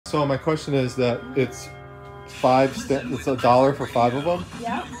So my question is that it's it's $1 for 5 of them.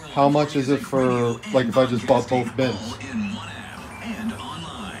 Yeah. How much is it for, like, if I just bought both bins?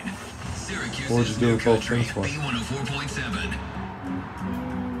 What would you do with both bins for?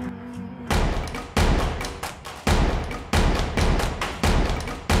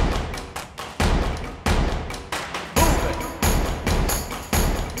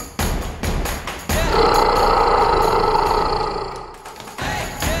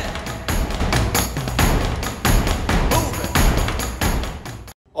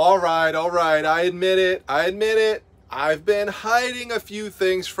 All right, I admit it. I've been hiding a few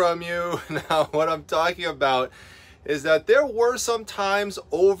things from you. Now, what I'm talking about is that there were some times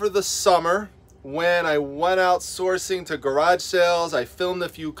over the summer when I went out sourcing to garage sales, I filmed a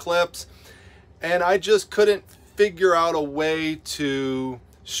few clips, and I just couldn't figure out a way to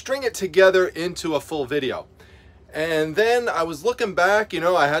string it together into a full video. And then I was looking back, you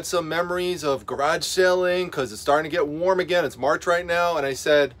know, I had some memories of garage selling because it's starting to get warm again. It's March right now. And I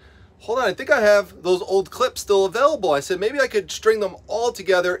said, hold on, I think I have those old clips still available. I said, maybe I could string them all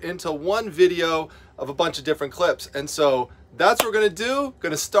together into one video of a bunch of different clips. And so that's what we're gonna do.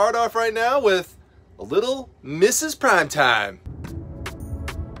 Gonna start off right now with a little Mrs. Primetime.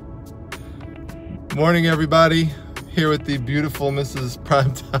 Morning, everybody. Here with the beautiful Mrs.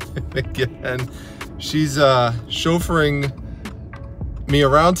 Primetime again. She's chauffeuring me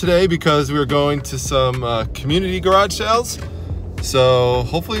around today because we're going to some community garage sales. So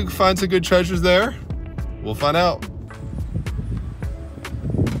hopefully we can find some good treasures there. We'll find out.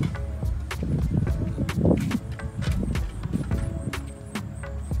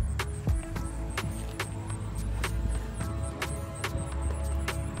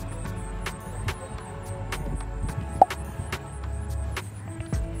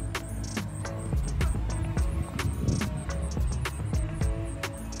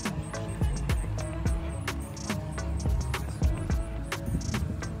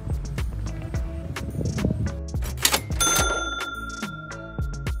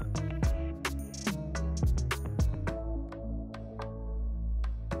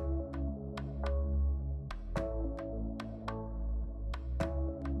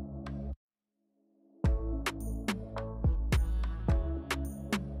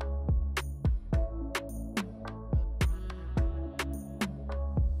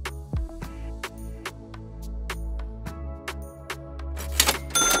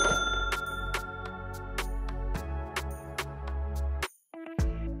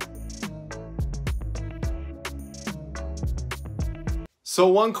 So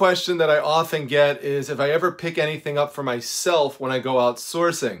one question that I often get is if I ever pick anything up for myself when I go out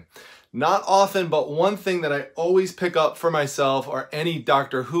sourcing. Not often, but one thing that I always pick up for myself are any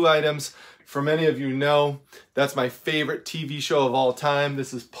Doctor Who items. For many of you know, that's my favorite TV show of all time.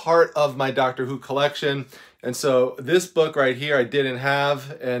 This is part of my Doctor Who collection. And so this book right here I didn't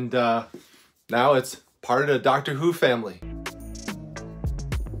have, and now it's part of the Doctor Who family.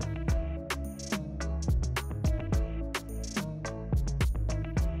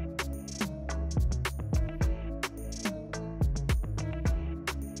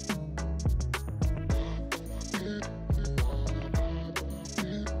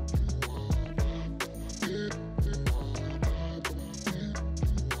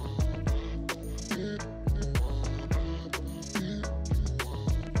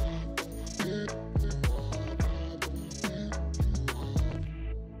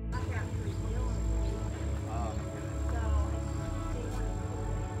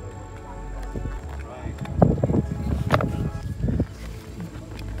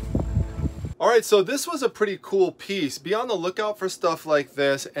 All right, so this was a pretty cool piece. Be on the lookout for stuff like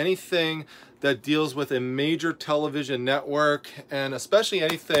this, anything that deals with a major television network, and especially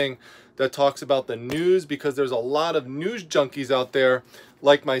anything that talks about the news, because there's a lot of news junkies out there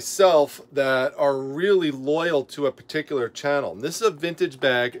like myself that are really loyal to a particular channel. And this is a vintage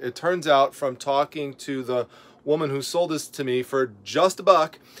bag. It turns out from talking to the woman who sold this to me for just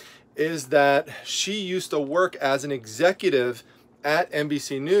 $1, is that she used to work as an executive at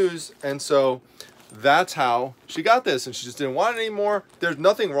NBC News, and so that's how she got this, and she just didn't want it anymore. There's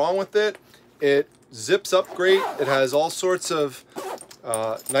nothing wrong with it. It zips up great. It has all sorts of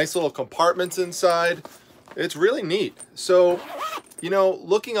nice little compartments inside. It's really neat. So, you know,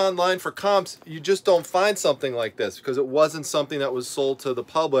 looking online for comps, you just don't find something like this because it wasn't something that was sold to the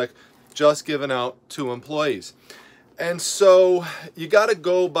public, just given out to employees. And so you got to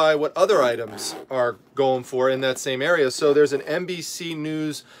go by what other items are going for in that same area. So there's an NBC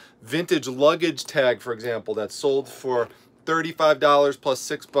News vintage luggage tag, for example, that's sold for $35 plus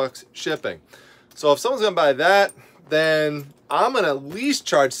 $6 shipping. So if someone's going to buy that, then I'm gonna at least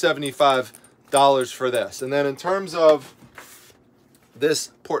charge $75 for this. And then in terms of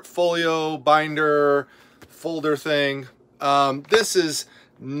this portfolio binder folder thing, this is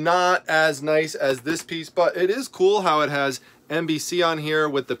not as nice as this piece, but it is cool how it has NBC on here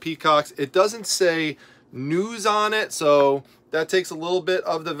with the peacocks. It doesn't say news on it, so that takes a little bit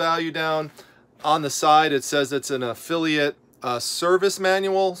of the value down. On the side, it says it's an affiliate service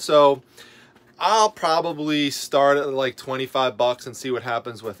manual, so I'll probably start at like 25 bucks and see what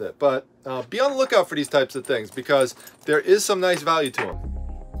happens with it. But be on the lookout for these types of things because there is some nice value to them.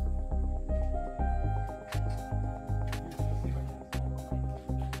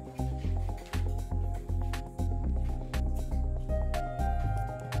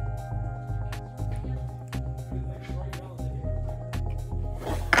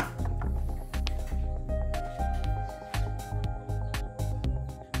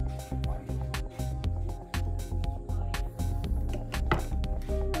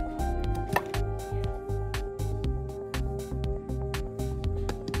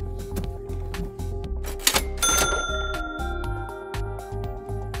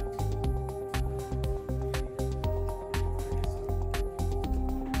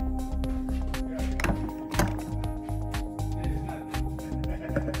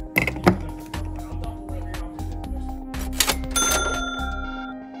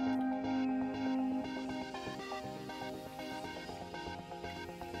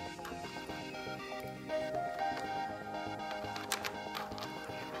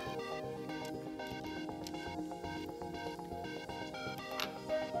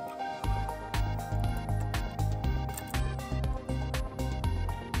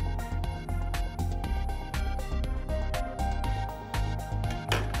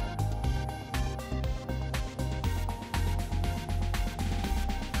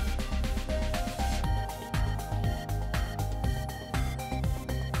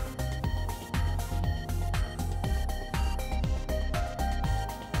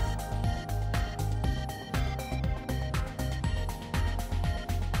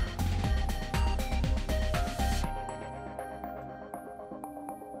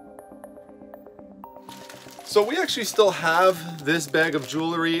 So we actually still have this bag of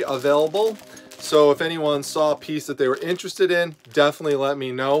jewelry available. So if anyone saw a piece that they were interested in, definitely let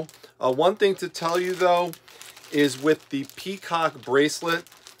me know. One thing to tell you though, is with the peacock bracelet,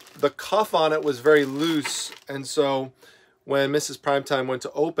 the cuff on it was very loose. And so when Mrs. Primetime went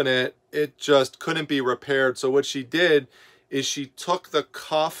to open it, it just couldn't be repaired. So what she did is she took the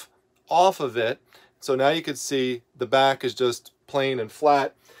cuff off of it. So now you can see the back is just plain and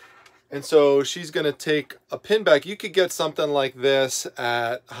flat. And so she's going to take a pin back. You could get something like this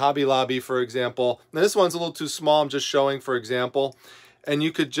at Hobby Lobby, for example. Now this one's a little too small. I'm just showing for example. And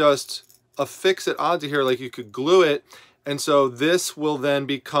you could just affix it onto here, like you could glue it. And so this will then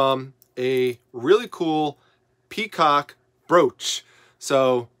become a really cool peacock brooch.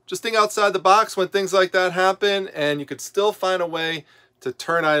 So just think outside the box when things like that happen, and you could still find a way to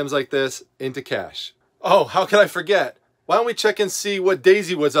turn items like this into cash. Oh, how could I forget? Why don't we check and see what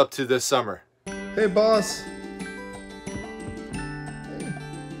Daisy was up to this summer? Hey, boss.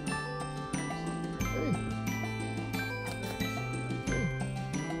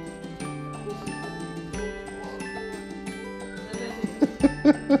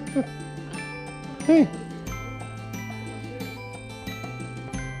 Hey. Hey.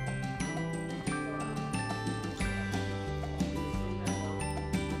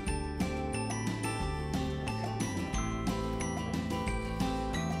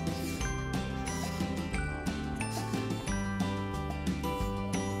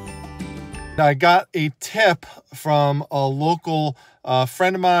 I got a tip from a local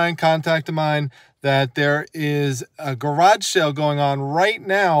friend of mine, contact of mine, that there is a garage sale going on right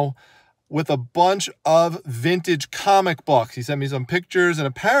now with a bunch of vintage comic books. He sent me some pictures, and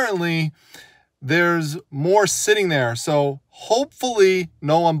apparently there's more sitting there. So hopefully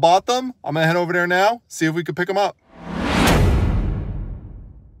no one bought them. I'm gonna head over there now, see if we could pick them up.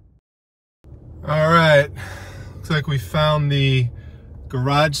 All right, looks like we found the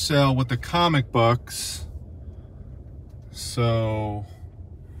garage sale with the comic books. So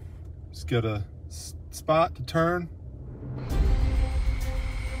let's get a spot to turn.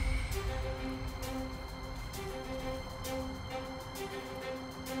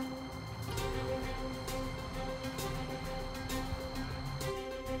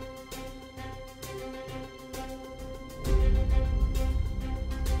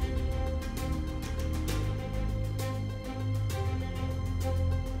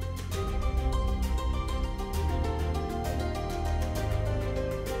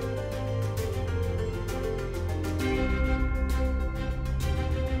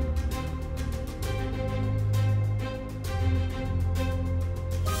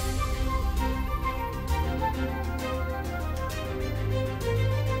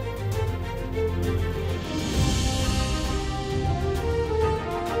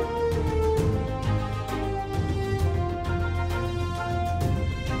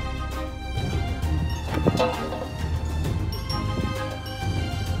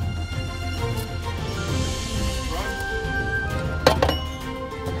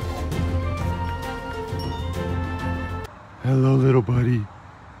 Hello, little buddy.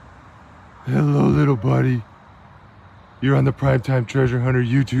 Hello, little buddy. You're on the Primetime Treasure Hunter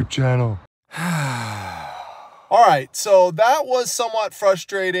YouTube channel. All right, so that was somewhat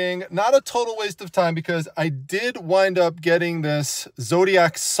frustrating. Not a total waste of time because I did wind up getting this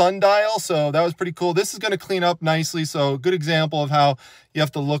Zodiac sundial, so that was pretty cool. This is going to clean up nicely, so good example of how you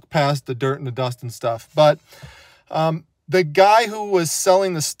have to look past the dirt and the dust and stuff. But the guy who was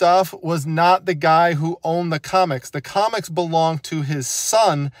selling the stuff was not the guy who owned the comics. The comics belonged to his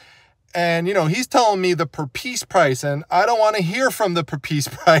son. And, you know, he's telling me the per piece price, and I don't want to hear from the per piece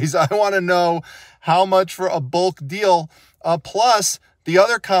price. I want to know how much for a bulk deal. Plus, the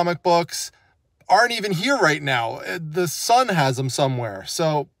other comic books aren't even here right now. The son has them somewhere.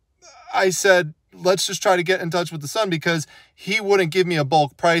 So I said, let's just try to get in touch with the son because he wouldn't give me a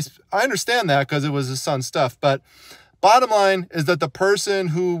bulk price. I understand that because it was his son's stuff, but bottom line is that the person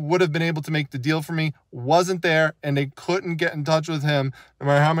who would have been able to make the deal for me wasn't there, and they couldn't get in touch with him no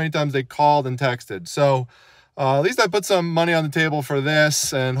matter how many times they called and texted. So at least I put some money on the table for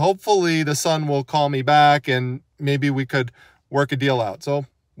this, and hopefully the son will call me back and maybe we could work a deal out. So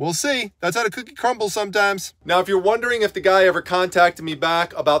we'll see. That's how the cookie crumbles sometimes. Now, if you're wondering if the guy ever contacted me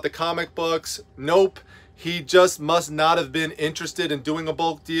back about the comic books, nope. He just must not have been interested in doing a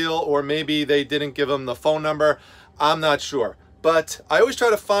bulk deal, or maybe they didn't give him the phone number. I'm not sure, but I always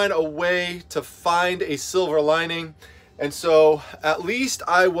try to find a way to find a silver lining. And so at least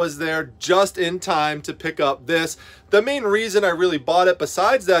I was there just in time to pick up this. The main reason I really bought it,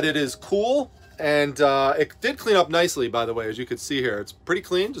 besides that it is cool, and it did clean up nicely, by the way, as you can see here. It's pretty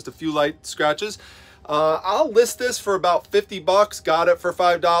clean, just a few light scratches. I'll list this for about 50 bucks. Got it for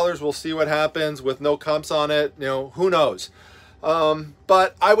 $5. We'll see what happens with no comps on it. You know, who knows?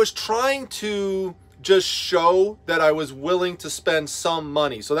 But I was trying to just show that I was willing to spend some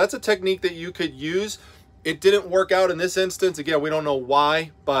money. So that's a technique that you could use. It didn't work out in this instance. Again, we don't know why,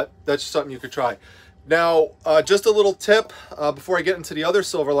 but that's just something you could try. Now, just a little tip before I get into the other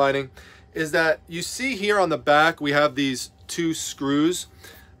silver lining is that you see here on the back, we have these 2 screws.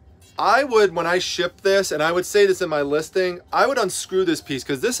 I would, when I ship this, and I would say this in my listing, I would unscrew this piece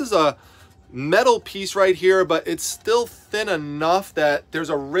because this is a metal piece right here, but it's still thin enough that there's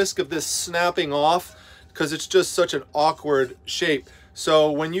a risk of this snapping off because it's just such an awkward shape.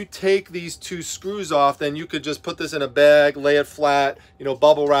 So when you take these 2 screws off, then you could just put this in a bag, lay it flat, you know,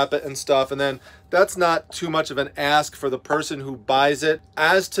 bubble wrap it and stuff, and then that's not too much of an ask for the person who buys it.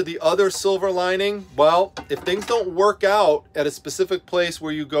 As to the other silver lining, well, if things don't work out at a specific place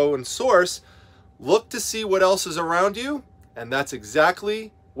where you go and source, look to see what else is around you, and that's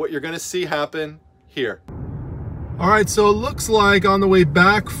exactly what you're going to see happen here. All right, so it looks like on the way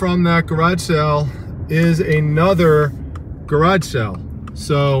back from that garage sale is another garage sale.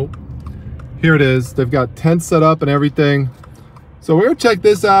 So here it is. They've got tents set up and everything. So we're gonna check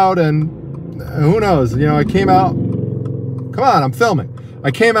this out, and who knows, you know, I came out, come on, I'm filming.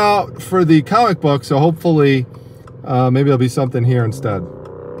 I came out for the comic book, so hopefully maybe there'll be something here instead.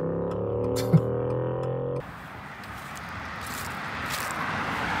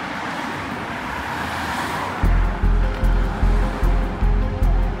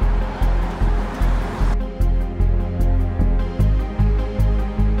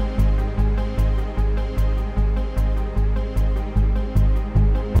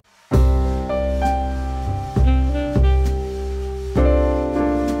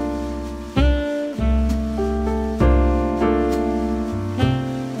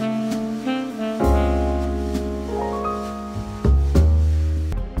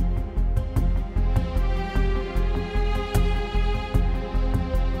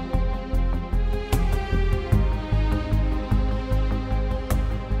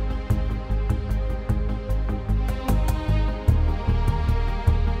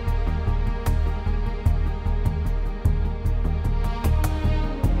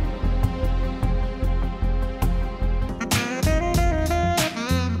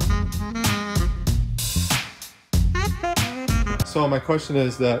 So my question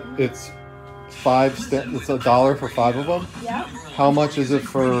is that it's it's $1 for 5 of them? Yeah. How much is it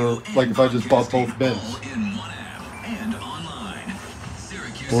for, like, if I just bought both bins?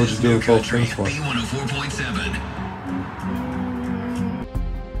 What would you do with both bins for?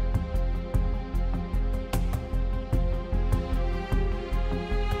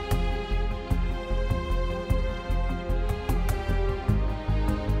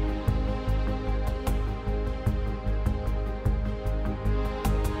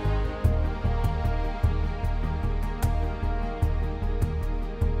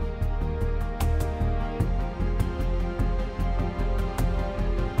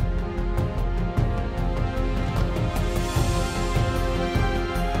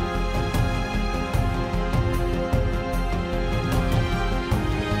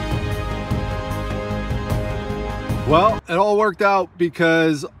 Well, it all worked out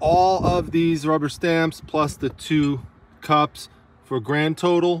because all of these rubber stamps plus the 2 cups for a grand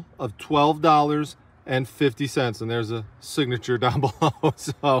total of $12.50. And there's a signature down below.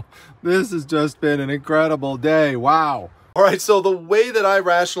 So this has just been an incredible day. Wow. All right, so the way that I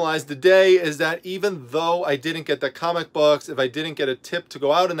rationalized the day is that even though I didn't get the comic books, if I didn't get a tip to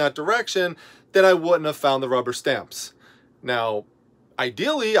go out in that direction, then I wouldn't have found the rubber stamps. Now,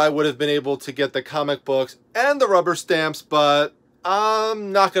 ideally, I would have been able to get the comic books and the rubber stamps, but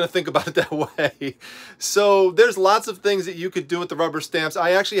I'm not going to think about it that way. So there's lots of things that you could do with the rubber stamps.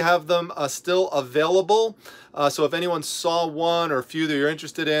 I actually have them still available. So if anyone saw one or a few that you're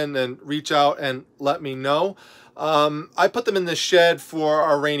interested in, then reach out and let me know. I put them in the shed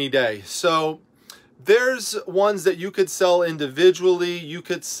for a rainy day. So there's ones that you could sell individually. You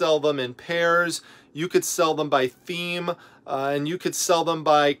could sell them in pairs. You could sell them by theme. And you could sell them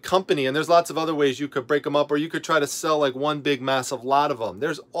by company, and there's lots of other ways you could break them up, or you could try to sell like one big massive lot of them.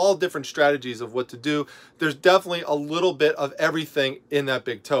 There's all different strategies of what to do. There's definitely a little bit of everything in that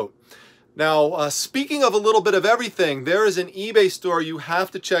big tote. Now, speaking of a little bit of everything, there is an eBay store you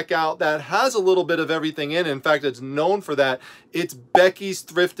have to check out that has a little bit of everything in it. In fact, it's known for that. It's Becky's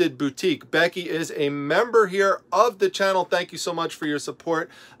Thrifted Boutique. Becky is a member here of the channel. Thank you so much for your support,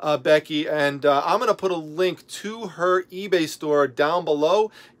 Becky. And I'm going to put a link to her eBay store down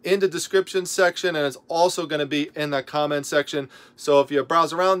below in the description section, and it's also going to be in the comment section. So if you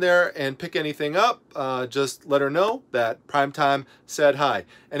browse around there and pick anything up, just let her know that Primetime said hi.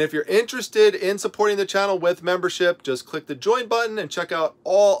 And if you're interested in supporting the channel with membership, just click the join button and check out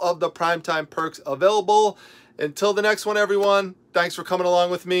all of the Primetime perks available. Until the next one, everyone, thanks for coming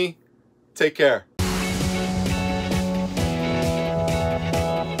along with me. Take care.